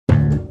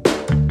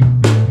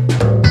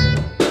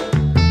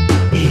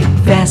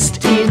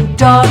invest in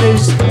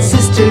daughters,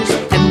 sisters,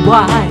 and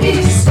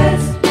wives.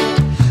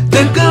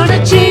 They're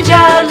gonna change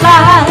our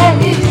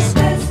lives.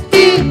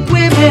 In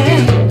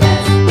women,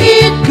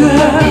 in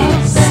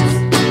girls.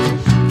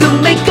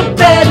 They'll make a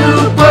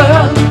better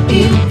world.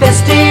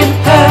 Invest in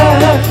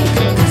her.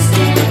 Invest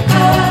in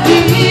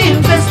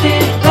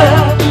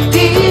her.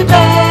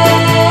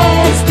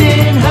 Invest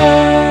in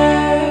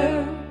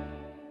her.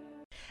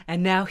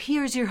 And now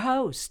here's your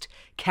host,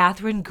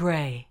 Catherine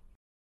Gray.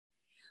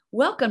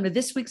 Welcome to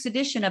this week's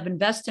edition of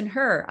Invest in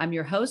Her. I'm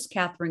your host,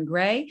 Catherine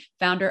Gray,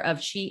 founder of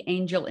She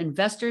Angel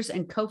Investors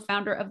and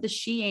co-founder of the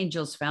She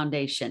Angels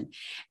Foundation.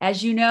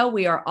 As you know,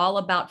 we are all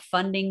about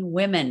funding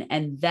women,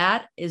 and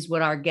that is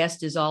what our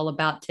guest is all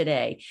about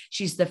today.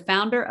 She's the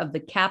founder of the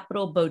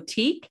Capital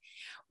Boutique,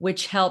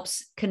 which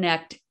helps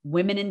connect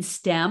women in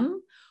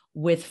STEM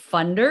with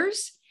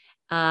funders,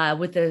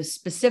 with a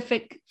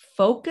specific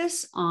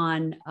focus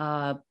on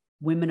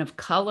women of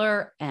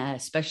color,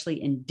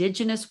 especially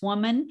Indigenous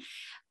women.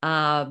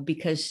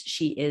 Because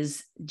she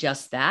is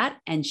just that,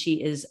 and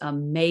she is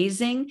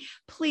amazing.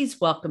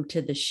 Please welcome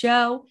to the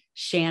show,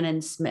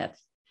 Shannyn Smith.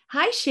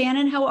 Hi,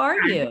 Shannyn. How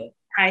are you?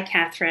 Hi,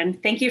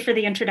 Catherine. Thank you for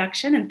the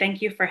introduction, and thank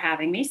you for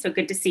having me. So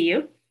good to see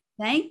you.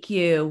 Thank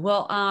you.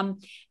 Well,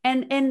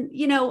 and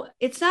you know,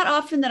 it's not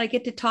often that I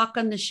get to talk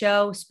on the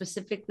show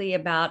specifically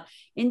about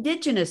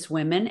Indigenous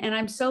women, and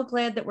I'm so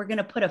glad that we're going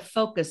to put a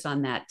focus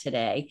on that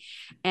today.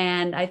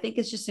 And I think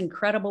it's just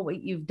incredible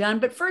what you've done.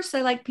 But first,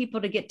 I like people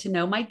to get to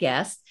know my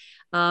guest.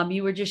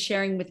 You were just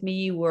sharing with me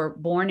you were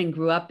born and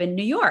grew up in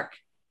New York.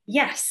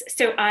 Yes.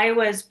 So I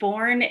was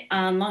born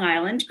on Long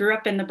Island, grew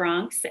up in the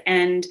Bronx,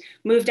 and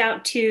moved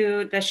out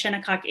to the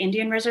Shinnecock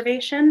Indian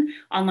Reservation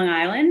on Long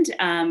Island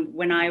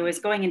when I was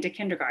going into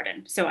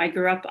kindergarten. So I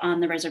grew up on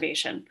the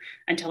reservation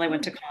until I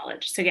went to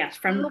college. So yes,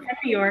 from New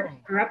York,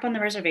 grew up on the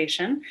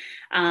reservation,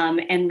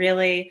 and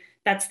really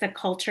that's the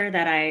culture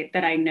that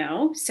I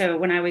know. So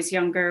when I was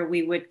younger,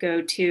 we would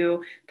go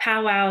to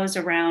powwows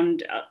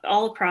around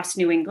all across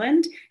New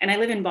England, and I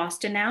live in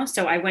Boston now.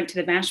 So I went to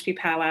the Mashpee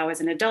powwow as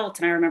an adult,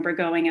 and I remember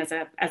going as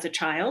a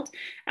child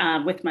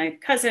with my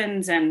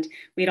cousins, and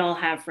we'd all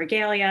have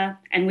regalia,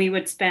 and we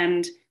would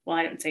spend. Well,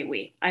 I don't say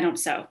we. I don't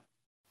sew.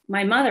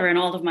 My mother and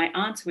all of my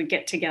aunts would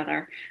get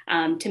together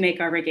to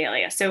make our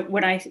regalia. So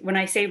when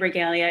I say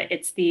regalia,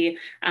 it's the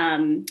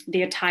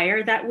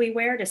attire that we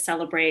wear to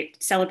celebrate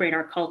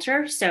our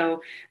culture.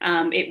 So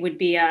it would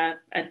be a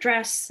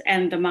dress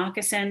and the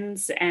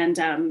moccasins and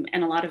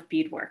a lot of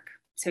beadwork.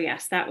 So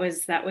yes, that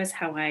was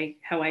how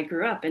I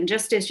grew up. And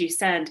just as you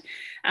said,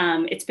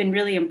 it's been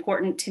really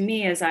important to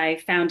me as I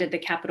founded the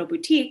Capital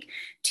Boutique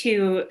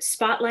to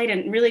spotlight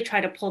and really try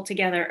to pull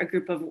together a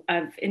group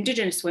of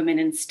Indigenous women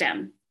in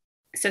STEM.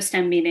 So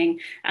STEM meaning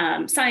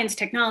science,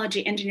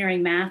 technology,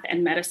 engineering, math,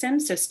 and medicine.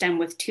 So STEM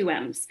with 2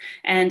 M's.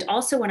 And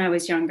also when I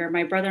was younger,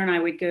 my brother and I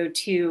would go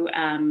to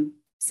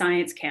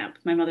science camp.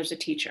 My mother's a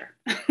teacher.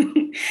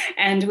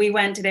 And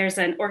there's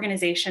an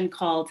organization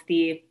called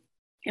the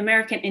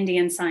American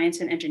Indian Science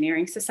and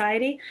Engineering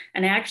Society.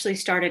 And I actually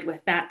started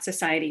with that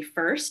society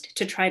first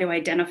to try to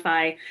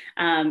identify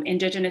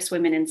Indigenous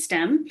women in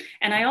STEM.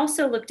 And I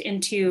also looked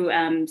into,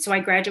 so I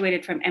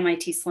graduated from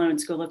MIT Sloan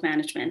School of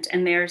Management,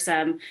 and there's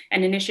an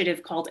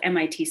initiative called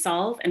MIT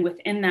Solve. And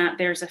within that,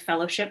 there's a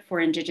fellowship for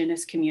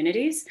Indigenous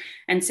communities.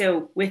 And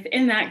so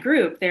within that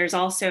group, there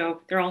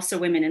are also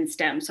women in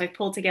STEM. So I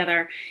pulled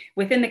together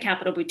within the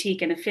Capital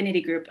Boutique an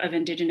affinity group of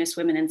Indigenous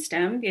women in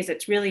STEM, because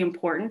it's really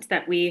important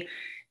that we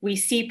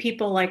see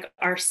people like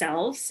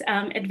ourselves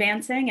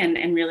advancing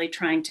and really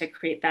trying to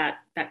create that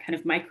kind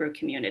of micro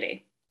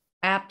community.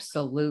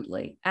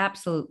 Absolutely.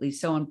 Absolutely.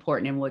 So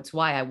important. And it's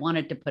why I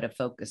wanted to put a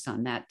focus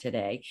on that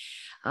today,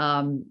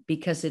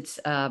 because it's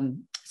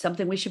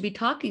something we should be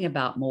talking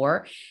about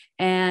more.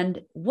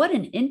 And what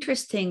an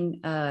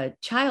interesting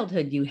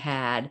childhood you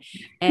had.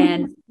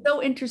 And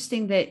so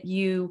interesting that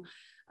you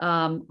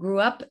grew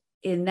up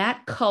in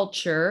that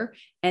culture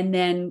and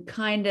then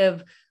kind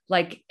of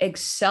like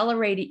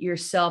accelerated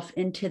yourself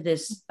into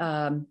this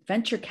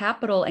venture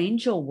capital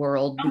angel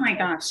world. Oh my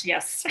gosh,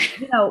 yes.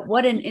 You know,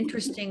 what an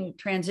interesting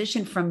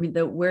transition from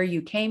where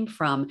you came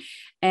from.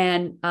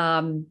 And,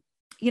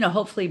 you know,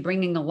 hopefully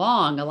bringing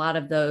along a lot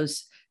of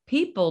those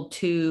people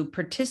to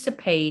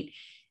participate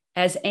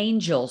as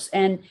angels.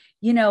 And,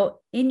 you know,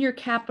 in your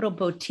Capital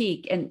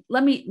Boutique, and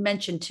let me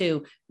mention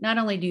too, not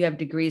only do you have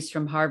degrees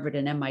from Harvard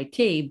and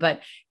MIT, but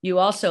you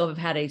also have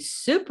had a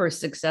super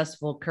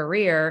successful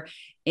career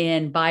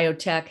in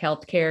biotech,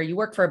 healthcare. You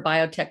work for a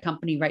biotech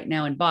company right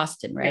now in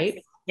Boston,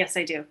 right? Yes,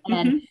 I do.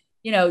 And,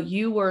 you know,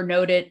 you were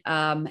noted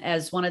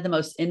as one of the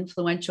most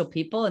influential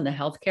people in the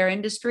healthcare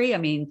industry. I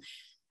mean,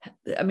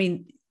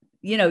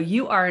 you know,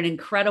 you are an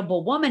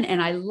incredible woman.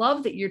 And I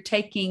love that you're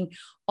taking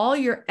all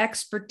your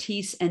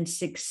expertise and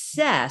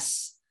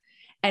success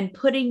and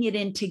putting it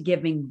into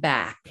giving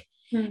back.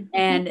 Mm-hmm.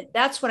 And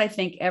that's what I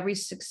think every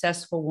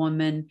successful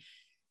woman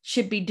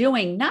should be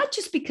doing, not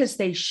just because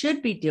they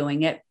should be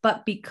doing it,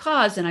 but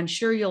because, and I'm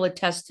sure you'll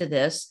attest to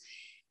this,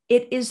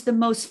 it is the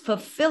most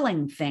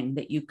fulfilling thing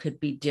that you could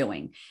be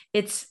doing.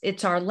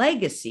 It's our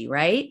legacy,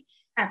 right?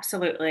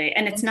 Absolutely.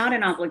 And it's not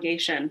an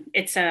obligation.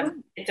 It's a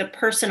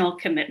personal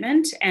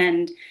commitment.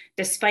 And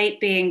despite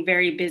being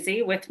very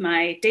busy with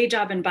my day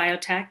job in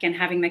biotech and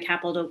having the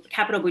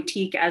Capital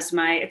Boutique as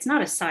it's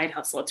not a side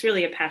hustle, it's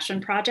really a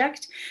passion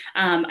project.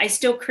 I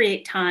still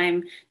create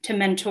time to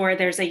mentor.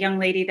 There's a young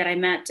lady that I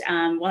met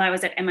while I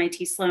was at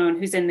MIT Sloan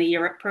who's in the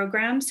Europe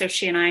program. So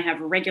she and I have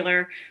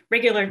regular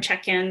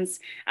check-ins.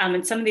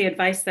 And some of the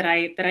advice that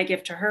I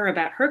give to her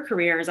about her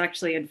career is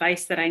actually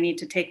advice that I need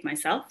to take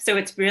myself. So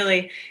it's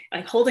really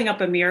like holding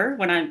up a mirror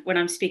when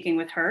I'm speaking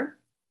with her.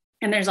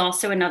 And there's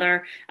also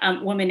another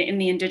woman in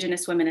the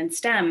Indigenous Women in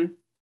STEM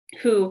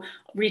who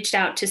reached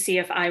out to see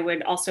if I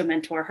would also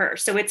mentor her.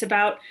 So it's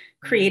about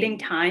creating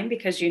time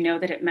because you know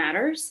that it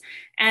matters.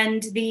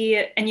 And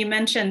you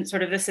mentioned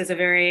sort of this is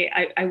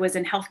I was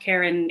in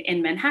healthcare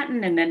in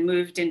Manhattan and then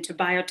moved into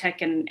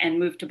biotech and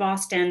moved to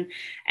Boston.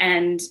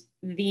 And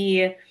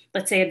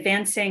let's say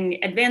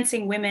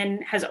advancing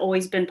women has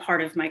always been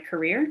part of my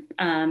career.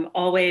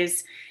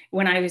 Always.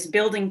 When I was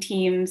building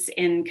teams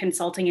in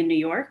consulting in New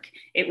York,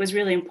 it was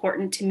really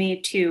important to me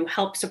to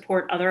help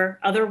support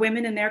other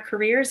women in their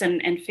careers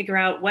and figure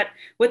out what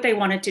they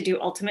wanted to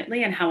do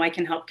ultimately and how I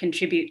can help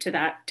contribute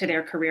to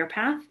their career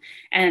path.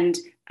 And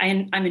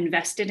I'm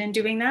invested in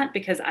doing that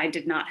because I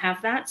did not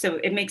have that. So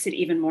it makes it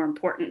even more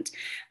important.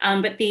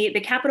 But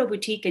the Capital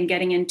Boutique and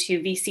getting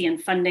into VC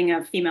and funding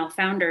of female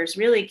founders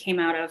really came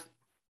out of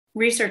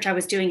research I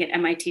was doing at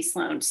MIT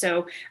Sloan.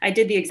 So I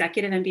did the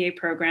executive MBA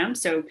program.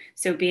 So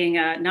being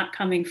not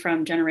coming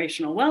from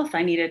generational wealth,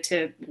 I needed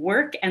to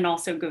work and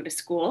also go to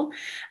school.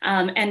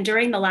 And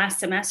during the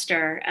last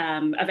semester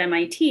of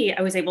MIT,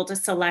 I was able to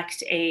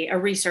select a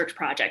research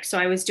project. So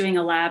I was doing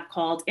a lab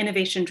called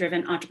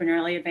Innovation-Driven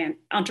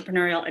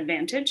Entrepreneurial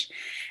Advantage.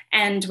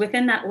 And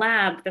within that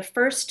lab, I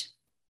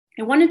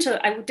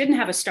didn't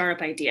have a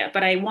startup idea,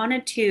 but I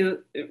wanted to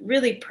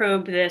really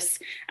probe this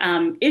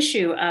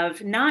issue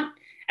of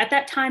at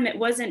that time, it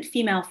wasn't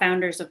female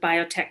founders of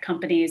biotech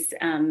companies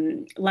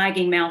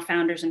lagging male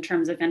founders in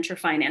terms of venture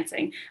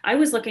financing. I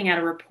was looking at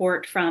a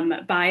report from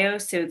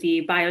so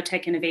the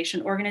Biotech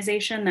Innovation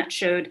Organization, that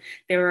showed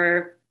there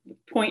were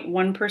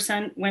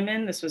 0.1%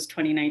 women, this was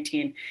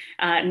 2019,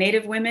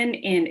 Native women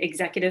in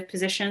executive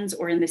positions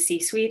or in the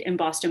C-suite in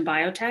Boston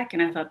Biotech.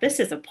 And I thought,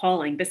 this is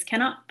appalling. This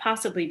cannot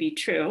possibly be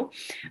true.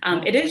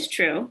 It is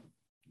true.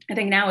 I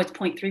think now it's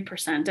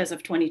 0.3% as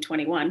of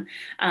 2021.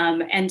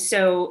 And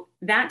so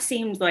that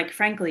seemed like,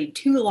 frankly,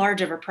 too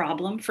large of a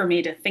problem for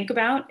me to think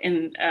about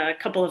in a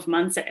couple of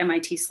months at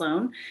MIT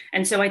Sloan.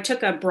 And so I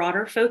took a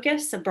broader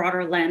focus, a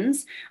broader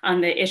lens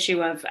on the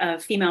issue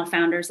of female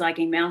founders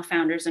lagging male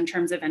founders in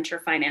terms of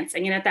venture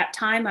financing. And at that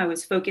time, I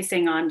was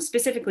focusing on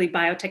specifically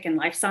biotech and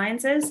life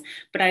sciences,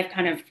 but I've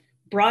kind of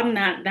broaden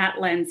that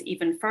lens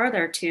even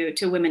farther to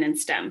women in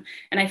STEM.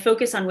 And I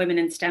focus on women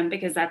in STEM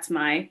because that's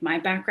my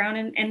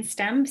background in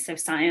STEM, so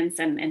science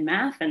and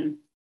math.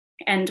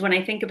 And when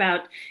I think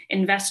about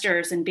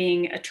investors and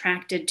being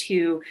attracted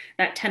to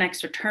that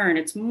 10x return,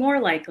 it's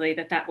more likely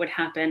that would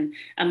happen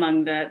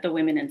among the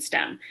women in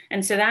STEM.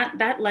 And so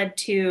that led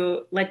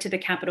to the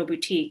Capital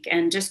Boutique.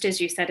 And just as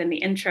you said in the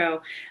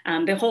intro,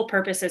 the whole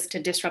purpose is to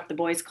disrupt the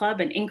boys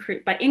club and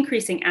by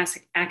increasing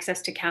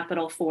access to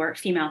capital for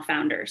female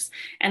founders.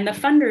 And the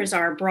funders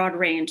are a broad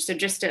range. So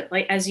just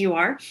like as you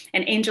are,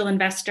 an angel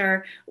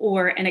investor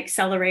or an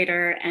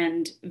accelerator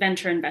and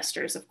venture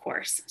investors, of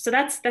course. So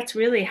that's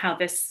really how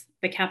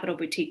the Capital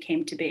Boutique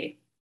came to be.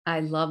 I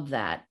love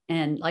that.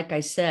 And like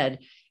I said,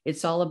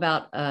 it's all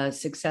about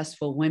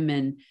successful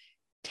women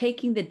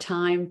taking the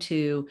time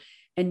to,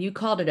 and you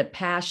called it a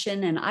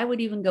passion, and I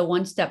would even go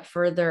one step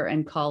further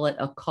and call it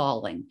a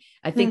calling.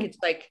 I think it's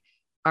like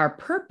our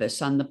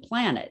purpose on the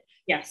planet.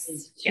 Yes.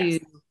 Is to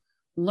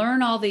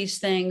learn all these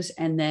things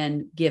and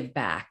then give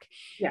back.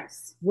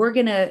 Yes. We're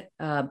going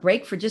to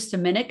break for just a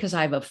minute because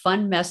I have a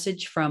fun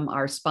message from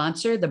our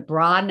sponsor, the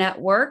BRA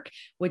Network,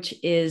 which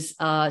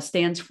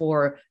stands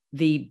for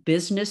the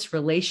Business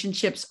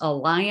Relationships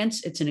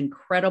Alliance. It's an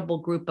incredible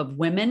group of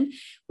women.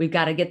 We've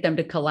got to get them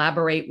to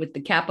collaborate with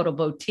the Capital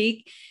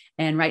Boutique.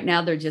 And right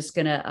now they're just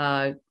going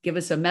to give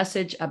us a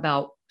message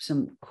about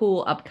some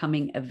cool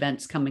upcoming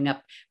events coming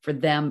up for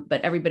them,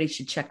 but everybody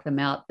should check them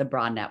out, the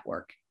BRA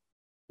Network.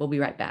 We'll be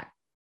right back.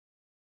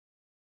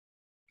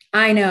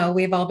 I know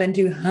we've all been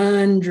to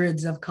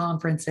hundreds of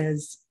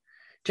conferences.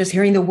 Just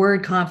hearing the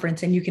word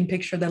conference and you can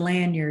picture the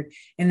lanyard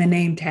and the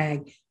name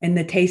tag and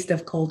the taste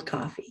of cold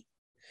coffee.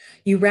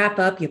 You wrap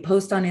up, you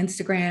post on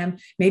Instagram,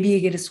 maybe you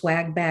get a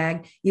swag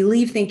bag. You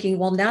leave thinking,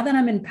 well, now that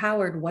I'm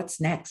empowered, what's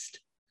next?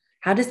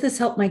 How does this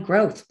help my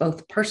growth,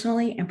 both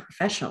personally and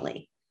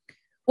professionally?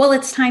 Well,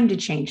 it's time to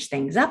change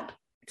things up.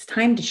 It's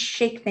time to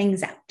shake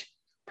things out.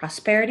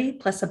 Prosperity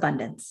plus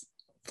abundance.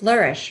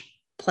 Flourish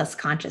plus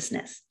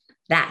consciousness.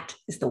 That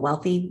is the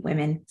Wealthy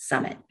Women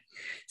Summit,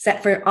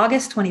 set for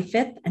August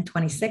 25th and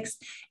 26th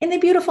in the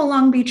beautiful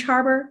Long Beach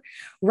Harbor.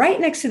 Right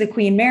next to the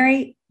Queen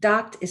Mary,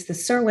 docked is the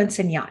Sir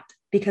Winston yacht,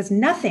 because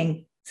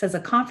nothing says a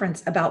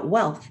conference about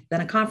wealth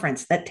than a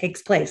conference that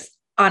takes place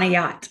on a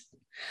yacht.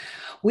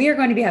 We are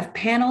going to have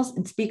panels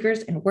and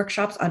speakers and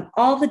workshops on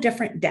all the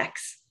different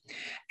decks,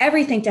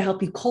 everything to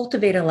help you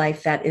cultivate a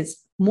life that is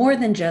more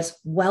than just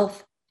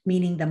wealth,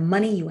 meaning the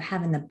money you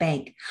have in the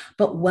bank,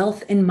 but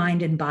wealth in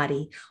mind and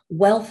body,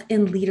 wealth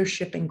in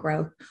leadership and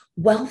growth,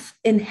 wealth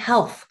in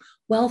health,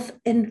 wealth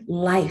in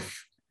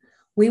life.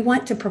 We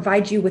want to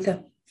provide you with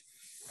a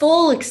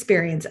full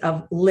experience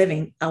of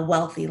living a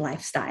wealthy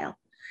lifestyle.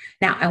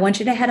 Now, I want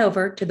you to head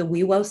over to the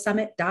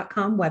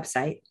wewosummit.com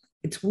website.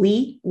 It's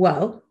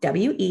WeWo,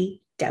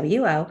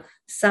 WEWO,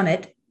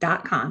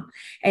 summit.com,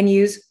 and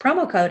use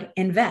promo code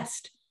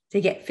INVEST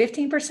to get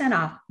 15%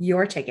 off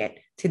your ticket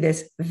to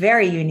this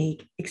very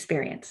unique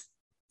experience.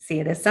 See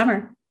you this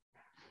summer.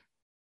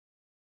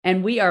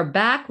 And we are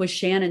back with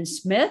Shannyn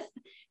Smith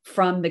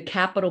from the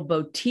Capital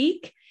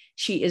Boutique.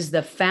 She is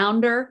the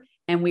founder,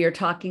 and we are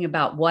talking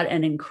about what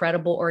an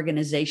incredible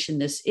organization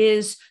this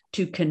is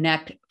to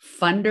connect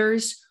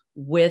funders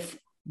with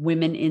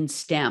women in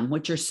STEM,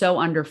 which are so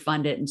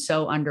underfunded and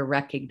so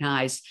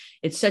under-recognized.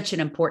 It's such an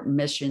important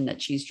mission that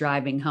she's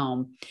driving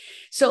home.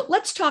 So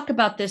let's talk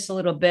about this a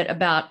little bit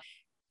about,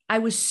 I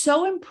was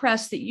so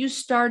impressed that you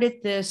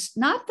started this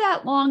not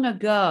that long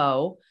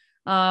ago.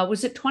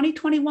 Was it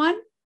 2021?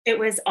 It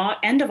was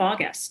end of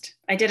August.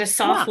 I did a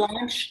soft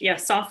launch. Yeah,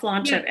 soft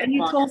launch. And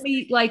you told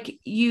me like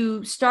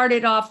you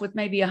started off with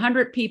maybe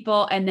 100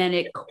 people and then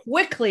it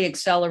quickly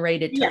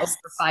accelerated to over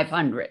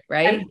 500,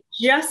 right? I'm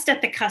just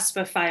at the cusp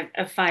of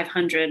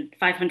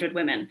 500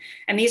 women.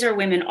 And these are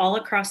women all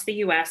across the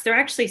US. There are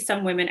actually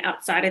some women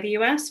outside of the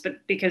US, but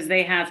because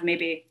they have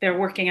they're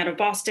working out of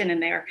Boston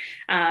and they're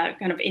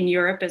kind of in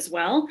Europe as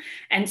well.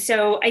 And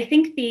so I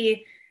think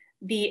the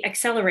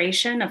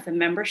acceleration of the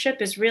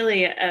membership is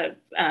really a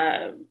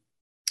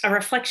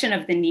reflection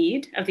of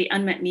the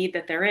unmet need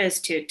that there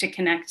is to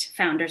connect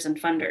founders and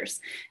funders.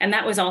 And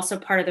that was also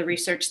part of the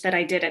research that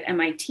I did at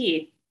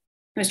MIT.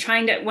 I was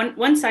trying to,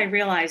 once I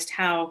realized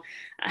how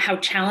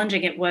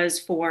challenging it was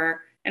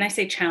for, and I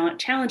say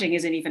challenging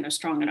isn't even a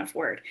strong enough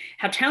word,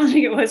 how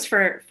challenging it was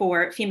for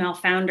female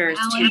founders.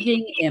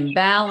 Challenging,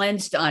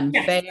 imbalanced,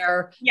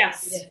 unfair.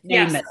 Yes,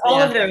 all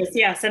of those,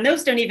 yes. And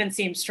those don't even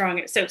seem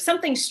strong. So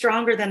something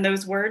stronger than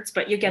those words,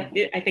 but you get,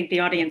 I think the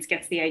audience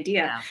gets the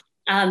idea.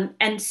 Yeah.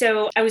 And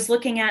so I was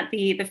looking at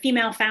the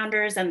female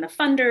founders and the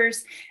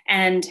funders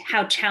and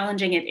how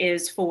challenging it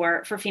is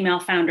for female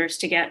founders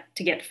to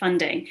get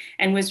funding,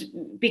 and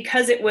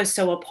because it was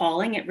so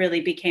appalling, it really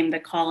became the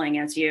calling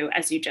as you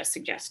just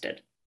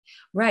suggested.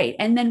 Right.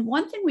 And then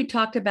one thing we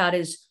talked about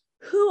is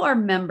who are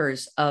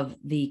members of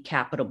the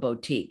Capital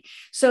Boutique.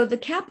 So the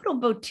Capital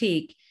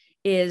Boutique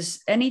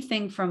is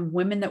anything from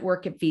women that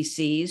work at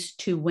VCs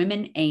to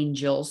women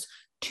angels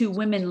to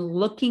women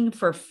looking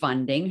for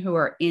funding who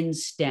are in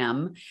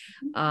STEM.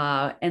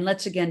 And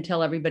let's again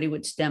tell everybody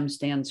what STEM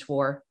stands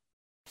for.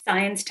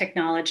 Science,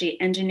 technology,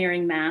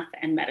 engineering, math,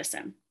 and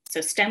medicine. So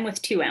STEM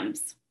with 2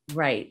 M's.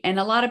 Right. And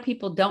a lot of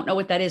people don't know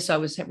what that is. So I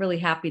was really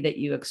happy that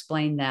you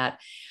explained that.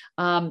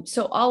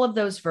 So all of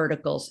those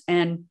verticals.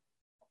 And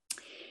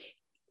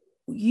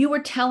you were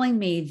telling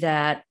me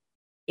that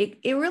it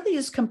really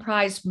is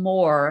comprised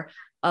more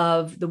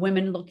of the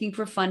women looking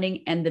for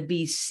funding and the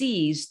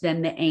VCs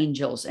than the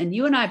angels. And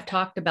you and I have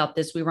talked about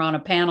this. We were on a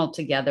panel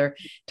together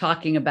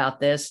talking about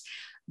this,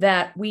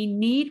 that we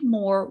need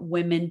more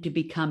women to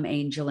become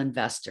angel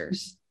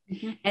investors.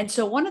 Mm-hmm. And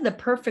so one of the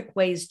perfect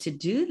ways to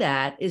do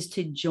that is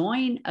to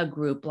join a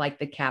group like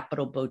the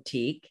Capital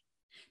Boutique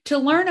to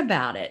learn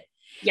about it.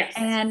 Yes.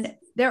 And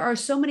there are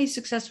so many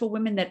successful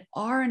women that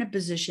are in a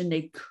position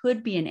they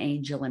could be an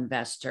angel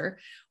investor,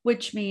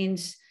 which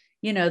means,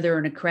 they're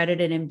an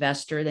accredited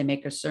investor. They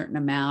make a certain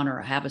amount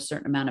or have a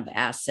certain amount of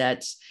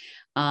assets.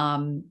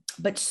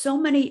 But so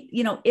many,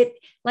 it,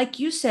 like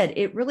you said,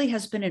 it really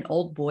has been an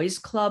old boys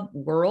club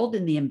world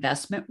in the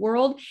investment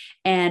world.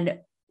 And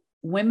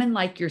women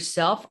like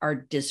yourself are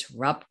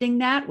disrupting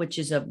that, which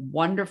is a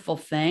wonderful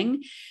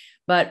thing.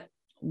 But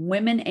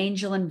women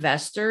angel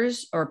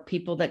investors or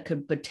people that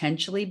could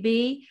potentially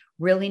be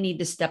really need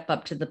to step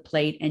up to the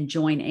plate and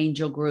join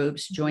angel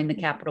groups, join the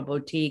Capital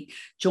Boutique,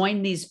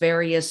 join these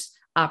various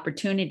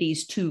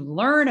opportunities to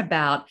learn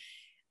about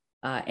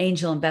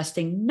angel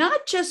investing,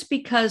 not just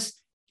because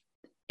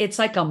it's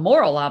like a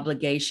moral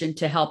obligation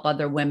to help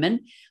other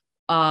women,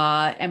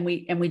 and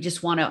we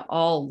just want to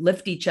all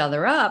lift each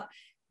other up,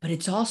 but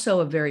it's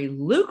also a very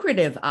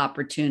lucrative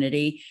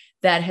opportunity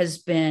that has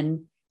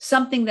been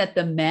something that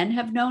the men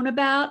have known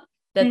about,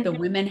 that the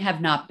women have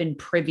not been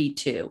privy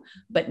to.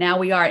 But now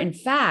we are. In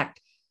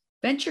fact,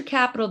 venture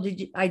capital,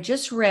 I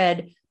just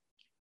read,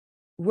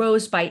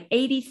 rose by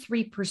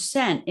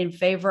 83% in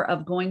favor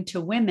of going to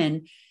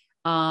women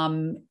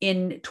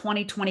in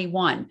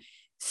 2021.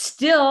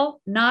 Still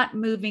not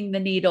moving the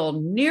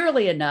needle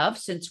nearly enough,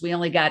 since we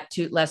only got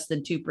less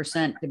than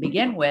 2% to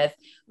begin with,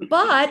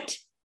 but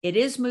it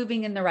is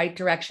moving in the right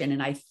direction.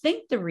 And I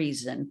think the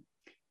reason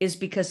is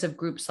because of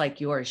groups like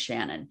yours,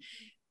 Shannyn.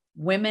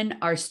 women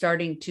are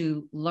starting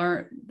to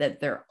learn that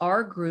there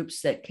are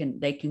groups that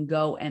they can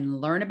go and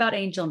learn about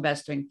angel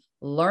investing,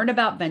 learn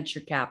about venture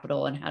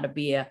capital and how to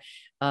be a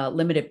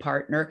limited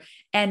partner,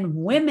 and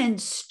women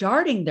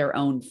starting their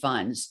own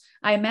funds.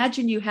 I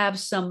imagine you have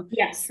some.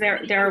 Yes,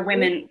 there are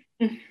women.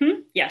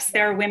 Yes,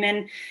 there are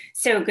women.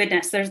 So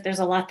goodness, there's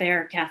a lot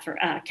there,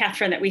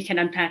 Catherine, that we can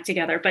unpack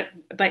together.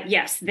 But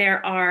yes,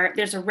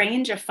 there's a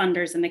range of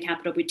funders in the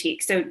Capital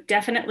Boutique. So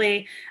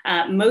definitely,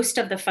 most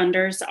of the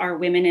funders are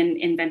women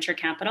in venture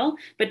capital.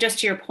 But just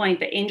to your point,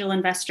 the angel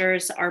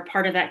investors are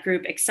part of that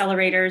group.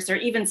 Accelerators, or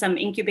even some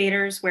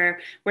incubators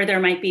where there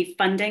might be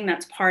funding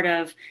that's part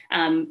of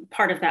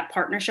that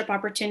partnership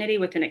opportunity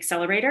with an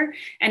accelerator.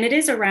 And it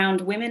is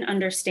around women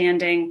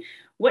understanding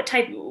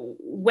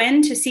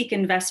when to seek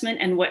investment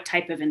and what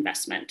type of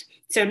investment.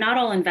 So not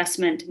all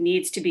investment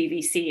needs to be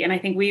VC. And I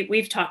think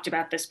we've talked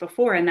about this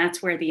before, and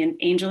that's where the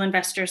angel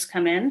investors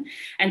come in.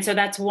 And so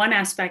that's one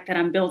aspect that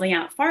I'm building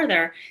out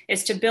farther,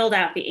 is to build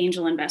out the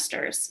angel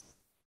investors.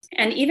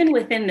 And even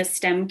within the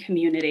STEM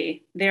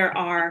community, there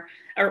are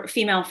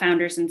female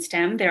founders in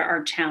STEM, there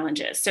are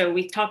challenges. So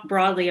we talk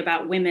broadly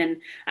about women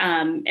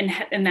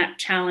and that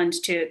challenge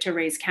to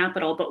raise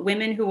capital, but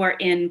women who are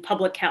in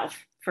public health,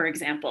 for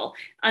example,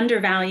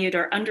 undervalued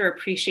or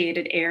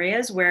underappreciated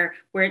areas where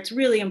it's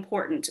really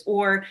important,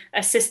 or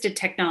assisted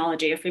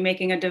technology. If we're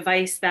making a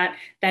device that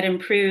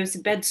improves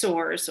bed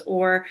sores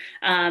or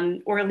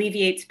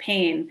alleviates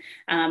pain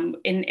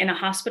in a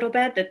hospital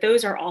bed, that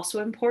those are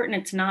also important.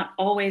 It's not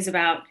always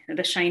about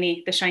the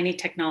shiny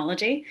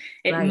technology.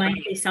 It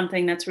might be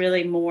something that's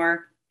really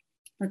more,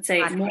 let's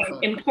say, more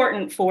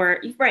important for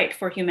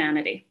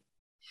humanity.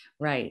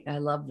 Right. I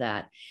love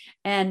that.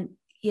 And,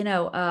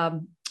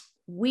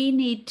 we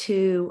need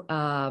to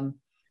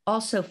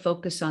also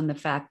focus on the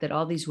fact that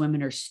all these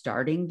women are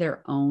starting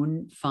their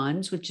own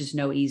funds, which is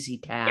no easy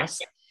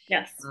task.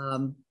 Yes.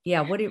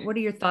 What are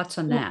your thoughts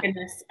on that?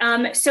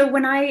 So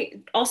when I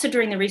also,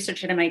 during the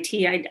research at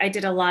MIT, I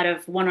did a lot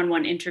of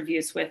one-on-one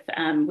interviews with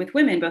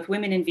women, both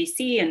women in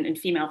VC and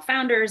female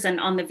founders. And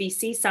on the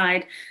VC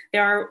side,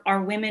 there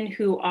are women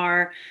who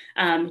are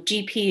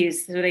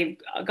GPs. So they've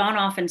gone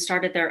off and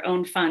started their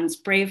own funds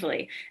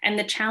bravely. And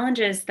the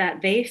challenges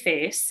that they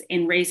face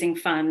in raising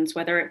funds,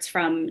 whether it's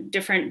from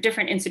different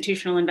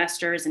institutional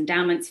investors,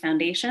 endowments,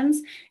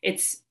 foundations,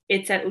 it's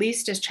at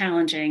least as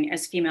challenging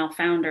as female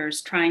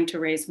founders trying to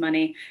raise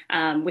money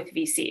with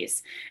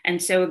VCs.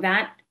 And so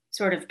that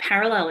sort of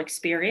parallel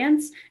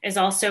experience is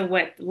also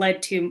what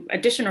led to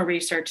additional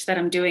research that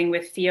I'm doing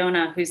with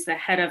Fiona, who's the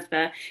head of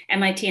the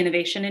MIT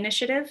Innovation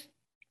Initiative.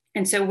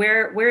 And so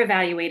we're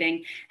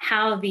evaluating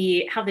how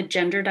the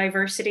gender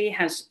diversity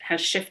has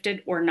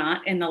shifted or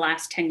not in the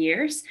last 10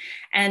 years,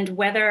 and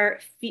whether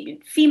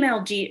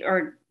female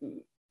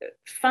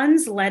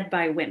funds led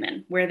by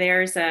women, where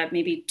there's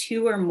maybe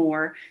two or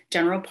more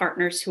general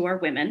partners who are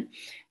women,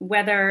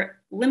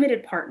 whether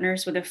limited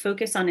partners with a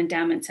focus on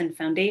endowments and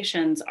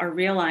foundations are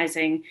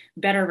realizing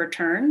better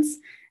returns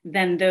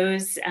than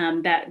those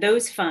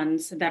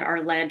funds that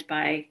are led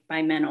by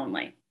men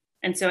only.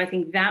 And so I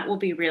think that will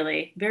be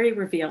really very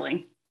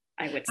revealing,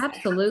 I would say.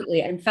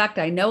 Absolutely. In fact,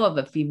 I know of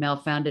a female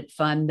founded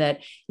fund that,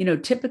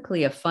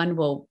 typically a fund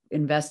will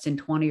invest in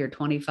 20 or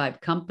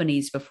 25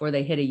 companies before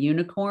they hit a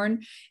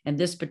unicorn. And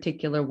this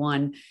particular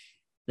one,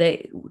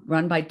 they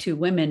run by two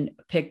women,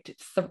 picked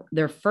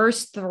their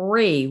first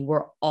three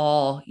were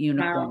all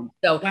unicorns.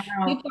 Wow. So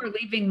people are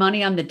leaving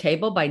money on the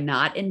table by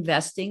not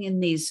investing in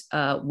these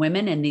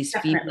women and these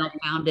female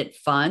founded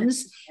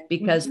funds,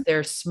 because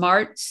they're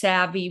smart,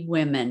 savvy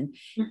women,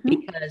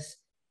 because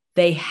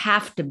they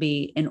have to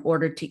be in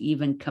order to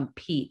even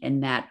compete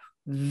in that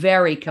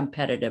very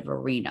competitive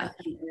arena.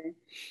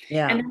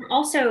 Yeah. And then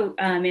also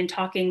in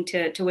talking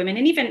to women,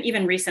 and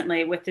even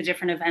recently with the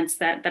different events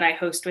that I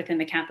host within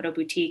the Capital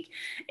Boutique,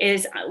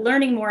 is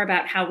learning more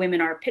about how women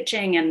are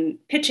pitching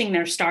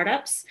their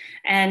startups.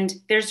 And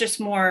there's just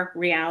more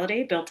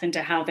reality built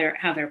into how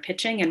they're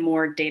pitching, and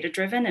more data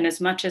driven. And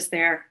as much as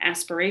they're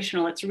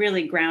aspirational, it's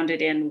really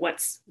grounded in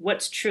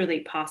what's truly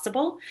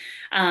possible.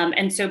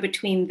 And so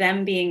between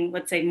them being,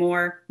 let's say,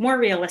 more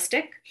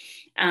realistic,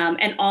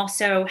 and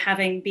also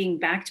being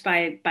backed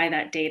by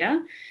that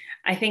data,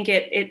 I think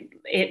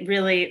it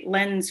really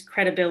lends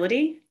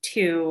credibility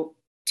to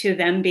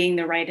them being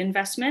the right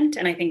investment.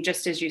 And I think,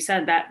 just as you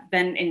said, that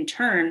then in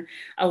turn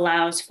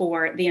allows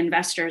for the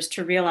investors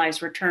to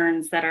realize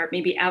returns that are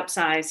maybe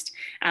outsized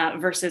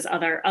versus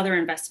other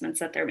investments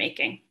that they're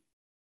making.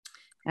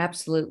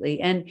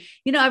 Absolutely. And,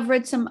 I've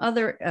read some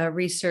other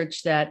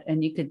research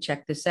and you could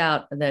check this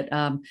out,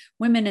 that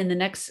women in the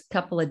next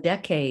couple of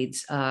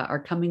decades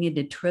are coming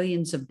into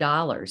trillions of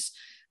dollars.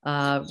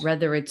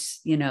 Whether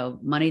it's,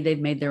 money they've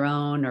made their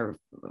own,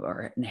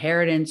 or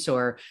inheritance,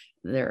 or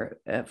their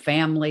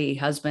family,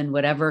 husband,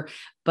 whatever,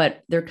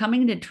 but they're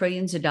coming into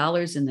trillions of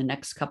dollars in the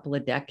next couple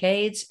of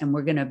decades. And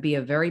we're going to be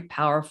a very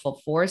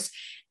powerful force.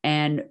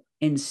 And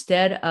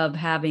instead of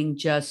having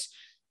just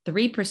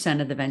 3%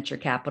 of the venture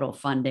capital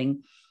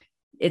funding,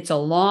 it's a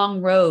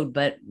long road,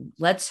 but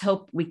let's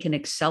hope we can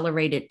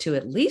accelerate it to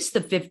at least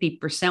the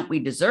 50% we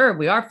deserve.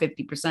 We are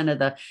 50% of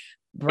the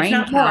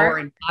brain power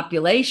and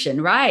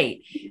population,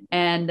 right?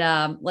 And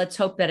let's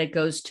hope that it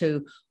goes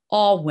to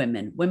all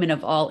women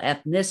of all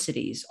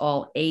ethnicities,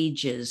 all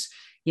ages,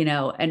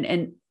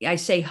 and I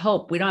say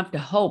hope. We don't have to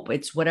hope.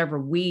 It's whatever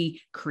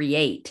we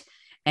create.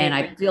 And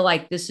I feel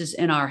like this is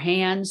in our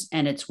hands,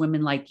 and it's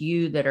women like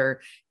you that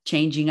are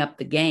changing up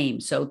the game.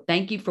 So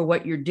thank you for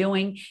what you're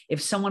doing.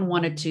 If someone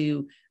wanted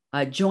to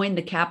join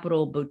the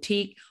Capital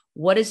Boutique,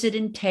 what does it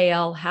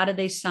entail? How do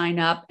they sign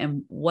up?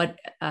 And what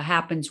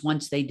happens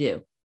once they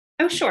do?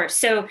 Oh, sure.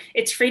 So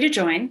it's free to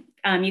join.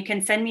 You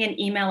can send me an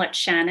email at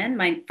Shannyn.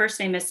 My first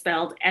name is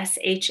spelled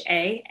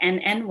Shannyn,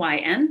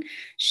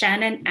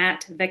 Shannyn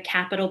at the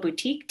Capital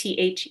Boutique,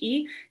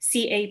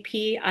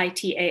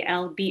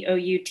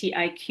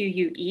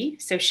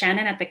 TheCapitalBoutique. So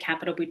Shannyn at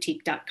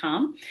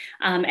thecapitalboutique.com.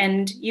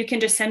 And you can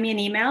just send me an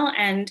email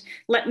and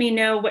let me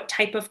know what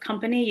type of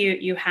company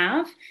you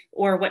have,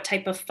 or what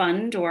type of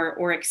fund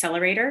or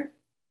accelerator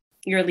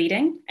you're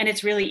leading, and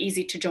it's really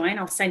easy to join.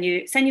 I'll send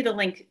you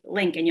the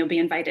link and you'll be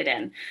invited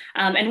in.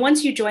 And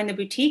once you join the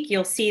boutique,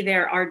 you'll see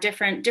there are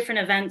different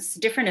events,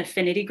 different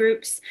affinity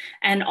groups,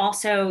 and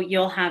also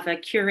you'll have a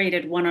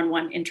curated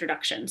one-on-one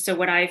introduction. So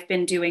what I've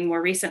been doing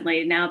more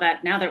recently, now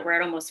that we're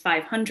at almost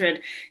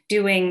 500,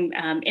 doing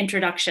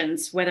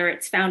introductions, whether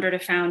it's founder to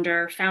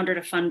founder, founder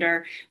to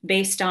funder,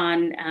 based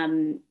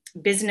on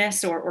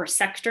business or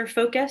sector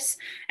focus,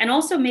 and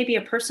also maybe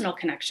a personal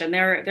connection.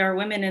 There are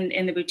women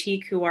in the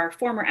boutique who are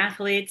former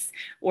athletes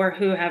or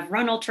who have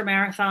run ultra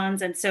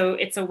marathons, and so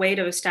it's a way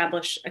to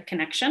establish a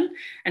connection.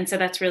 And so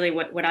that's really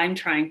what I'm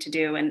trying to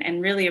do,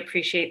 and really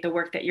appreciate the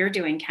work that you're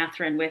doing,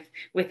 Catherine,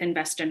 with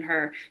Invest in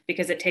Her,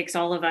 because it takes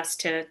all of us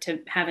to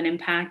have an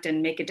impact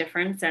and make a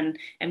difference and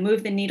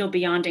move the needle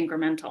beyond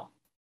incremental.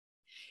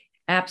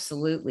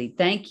 Absolutely.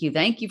 Thank you.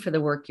 Thank you for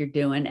the work you're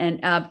doing.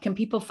 And can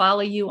people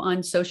follow you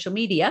on social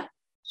media?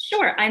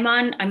 Sure. I'm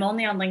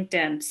only on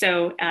LinkedIn.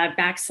 So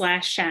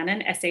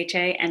 /Shannyn,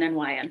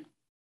 Shannyn.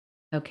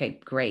 Okay,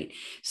 great.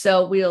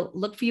 So we'll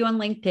look for you on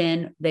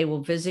LinkedIn. They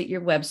will visit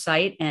your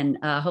website and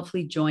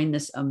hopefully join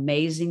this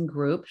amazing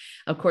group.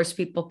 Of course,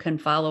 people can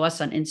follow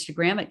us on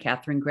Instagram at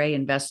Catherine Gray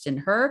Invest in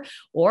Her,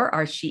 or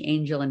our She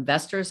Angel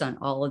Investors on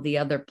all of the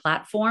other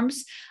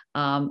platforms.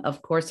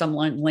 Of course, I'm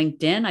on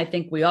LinkedIn. I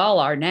think we all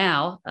are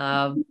now,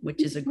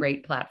 which is a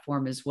great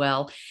platform as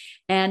well.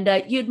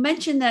 And you'd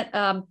mentioned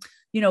that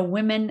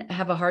women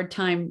have a hard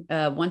time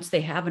once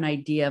they have an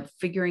idea of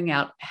figuring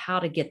out how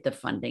to get the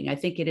funding. I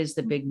think it is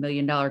the big $1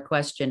 million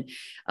question.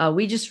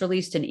 We just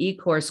released an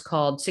e-course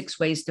called 6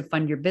 Ways to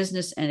Fund Your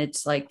Business, and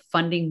it's like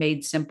funding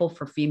made simple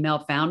for female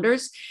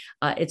founders.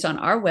 It's on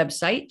our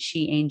website,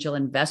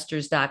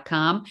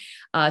 sheangelinvestors.com.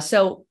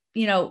 So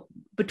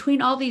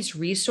between all these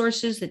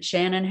resources that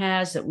Shannyn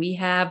has, that we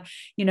have,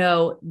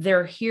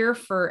 they're here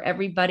for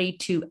everybody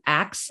to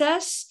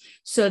access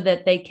so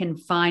that they can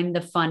find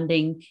the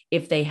funding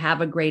if they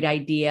have a great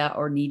idea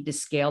or need to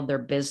scale their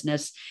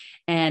business.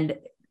 And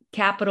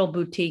Capital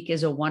Boutique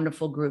is a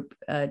wonderful group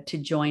to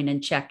join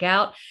and check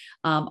out.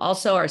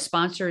 Also, our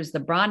sponsor is the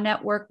Bra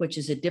Network, which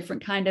is a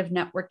different kind of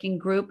networking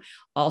group.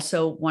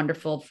 Also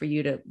wonderful for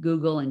you to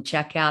Google and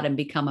check out and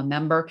become a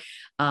member.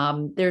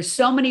 There's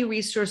so many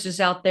resources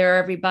out there,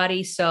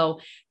 everybody. So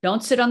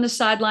don't sit on the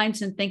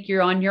sidelines and think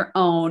you're on your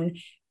own.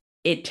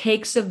 It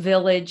takes a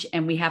village,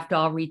 and we have to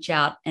all reach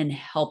out and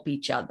help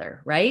each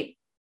other, right?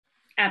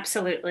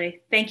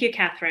 Absolutely. Thank you,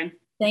 Catherine.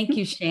 Thank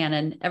you,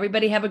 Shannyn.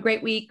 Everybody have a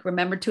great week.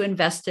 Remember to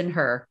invest in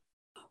her.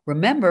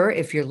 Remember,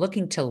 if you're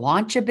looking to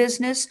launch a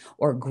business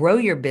or grow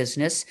your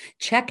business,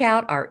 check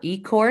out our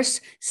e-course,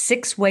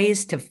 6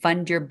 Ways to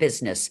Fund Your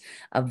Business,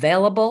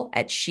 available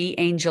at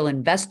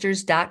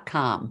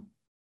sheangelinvestors.com.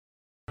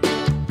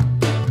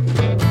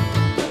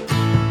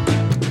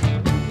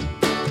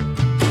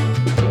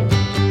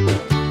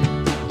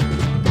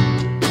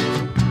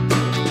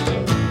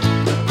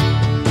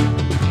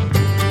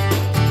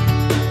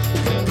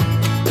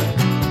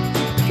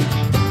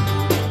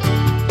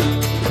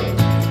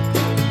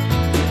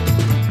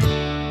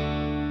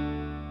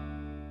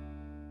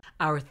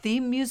 Our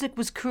theme music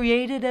was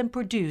created and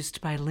produced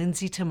by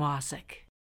Lindsay Tomasic.